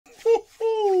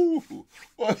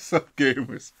What's up,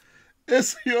 gamers?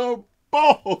 It's your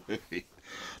boy.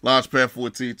 Launchpad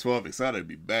 1412. Excited to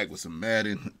be back with some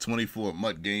Madden 24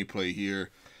 MUT gameplay here.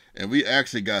 And we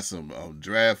actually got some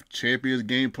Draft Champions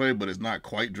gameplay, but it's not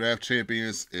quite Draft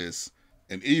Champions. It's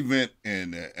an event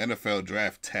in the NFL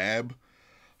Draft tab.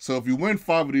 So if you win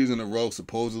 5 of these in a row,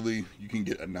 supposedly, you can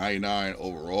get a 99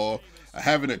 overall. I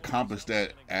haven't accomplished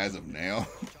that as of now.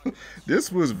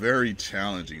 This was very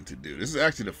challenging to do. This is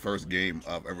actually the first game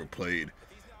I've ever played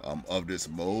of this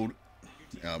mode.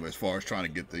 As far as trying to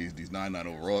get these 99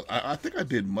 overalls. I think I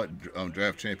did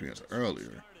Draft Champions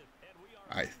earlier.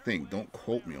 I think. Don't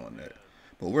quote me on that.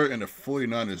 But we're in the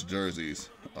 49ers jerseys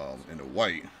in the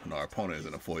white, and our opponent is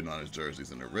in the 49ers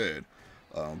jerseys in the red.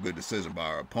 Good decision by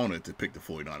our opponent to pick the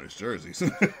 49ers jerseys.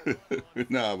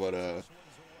 Nah, but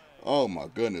oh my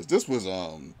goodness, this was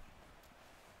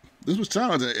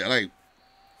challenging. Like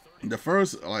the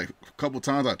first couple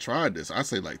times I tried this, I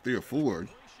say like 3 or 4.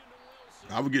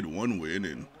 I would get 1 win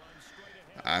and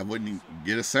I wouldn't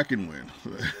get a second win.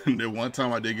 Then one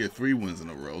time I did get 3 wins in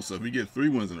a row. So if you get 3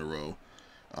 wins in a row,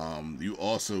 you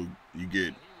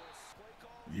get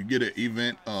an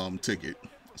event ticket,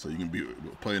 so you can be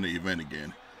playing the event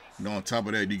again. And on top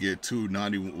of that, you get you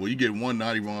get one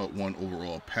 91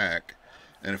 overall pack,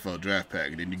 NFL draft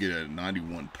pack, and then you get a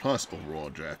 91 plus overall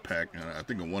draft pack. And I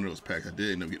think in one of those packs, I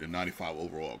did end up getting a 95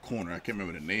 overall corner. I can't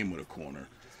remember the name of the corner.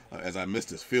 As I missed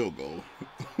this field goal,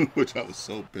 which I was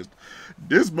so pissed.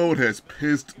 This mode has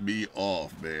pissed me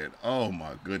off, man. Oh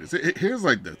my goodness. Here's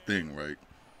like the thing, right?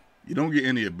 You don't get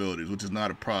any abilities, which is not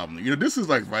a problem. You know, this is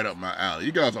like right up my alley.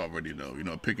 You guys already know,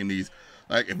 picking these.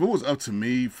 Like, if it was up to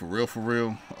me, for real,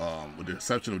 with the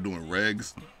exception of doing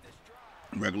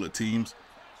regular teams,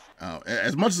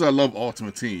 as much as I love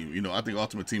Ultimate Team, I think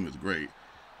Ultimate Team is great.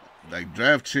 Like,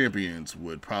 Draft Champions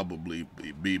would probably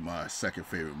be my second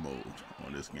favorite mode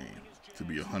on this game, to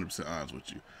be 100% honest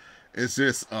with you. It's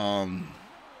just, I'm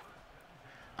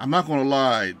not going to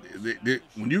lie,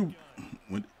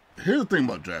 here's the thing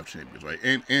about Draft Champions, right,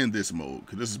 and this mode,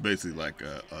 because this is basically like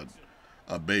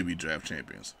a baby Draft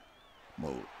Champions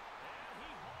mode.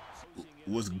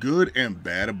 What's good and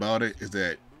bad about it is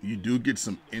that you do get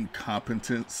some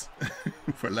incompetence,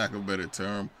 for lack of a better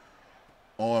term,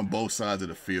 on both sides of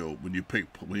the field when you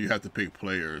have to pick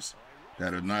players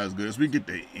that are not as good as we get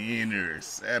the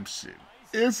interception.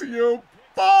 It's your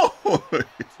boy.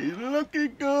 He's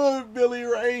looking good, Billy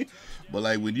Ray. But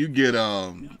like when you get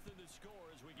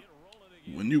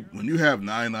when you have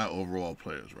 99 overall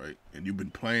players, right, and you've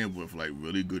been playing with like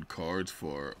really good cards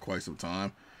for quite some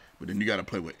time, but then you got to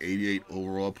play with 88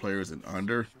 overall players and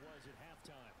under,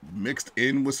 mixed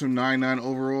in with some 99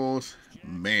 overalls,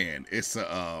 man, it's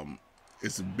a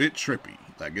bit trippy.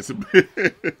 Like, it's a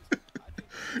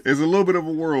little bit of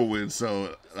a whirlwind.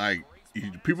 So, like,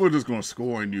 people are just going to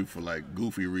score on you for, like,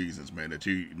 goofy reasons, man, that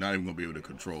you're not even going to be able to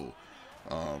control.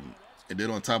 And then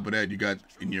on top of that, you got,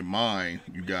 in your mind,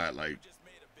 you got, like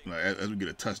as we get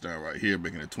a touchdown right here,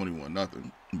 making it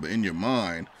 21-0. But in your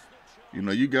mind,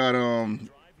 you got,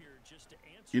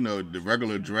 the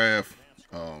regular draft,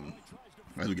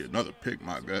 as we get another pick,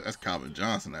 my God, that's Calvin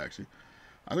Johnson, actually.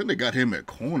 I think they got him at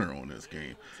corner on this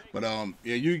game. But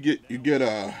yeah, you get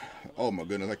oh my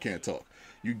goodness, I can't talk.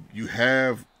 You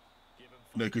have,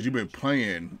 because you've been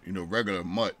playing, regular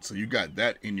MUT, so you got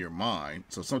that in your mind.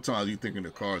 So sometimes you thinking the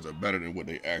cards are better than what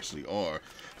they actually are.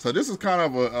 So this is kind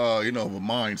of a of a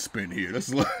mind spin here. This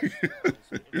is like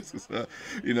this is what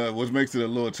makes it a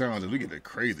little challenging. We get the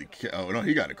crazy oh no,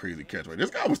 he got a crazy catch, right?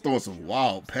 This guy was throwing some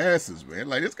wild passes, man.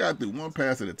 Like, this guy threw one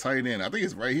pass to the tight end. I think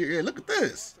it's right here. Yeah, look at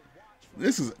this.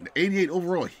 This is 88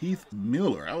 overall Heath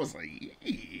Miller. I was like,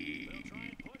 he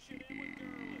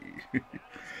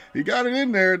got it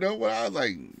in there, though. But I was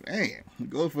like, man, he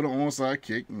goes for the onside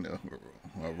kick.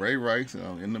 Ray Rice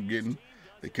ended up getting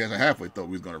the catch. I halfway thought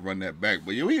we was going to run that back.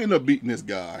 But yeah, we ended up beating this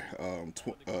guy.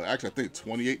 Actually, I think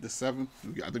 28-7.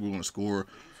 I think we're going to score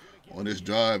on this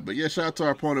drive. But yeah, shout out to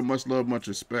our opponent. Much love, much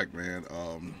respect, man.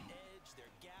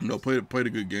 Played a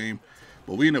good game.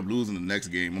 But we end up losing the next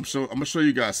game. I'm gonna show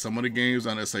you guys some of the games.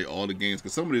 I'm not gonna say all the games,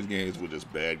 because some of these games were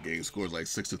just bad games. Scores like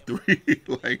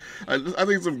 6-3. Like, I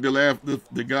think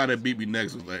the guy that beat me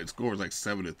next was like, scores like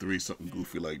 7-3, something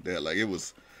goofy like that. Like, it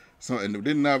was something.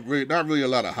 Not really a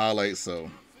lot of highlights. So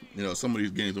some of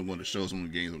these games I'm going to show, some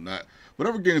of the games I'm not.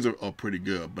 Whatever games are pretty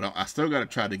good. But I still got to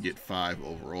try to get 5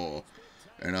 overall,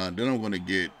 and then I'm going to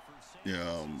get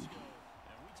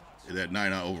that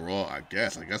 99 overall, I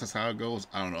guess. That's how it goes.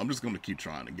 I don't know. I'm just going to keep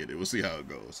trying to get it. We'll see how it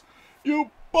goes. You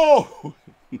boy!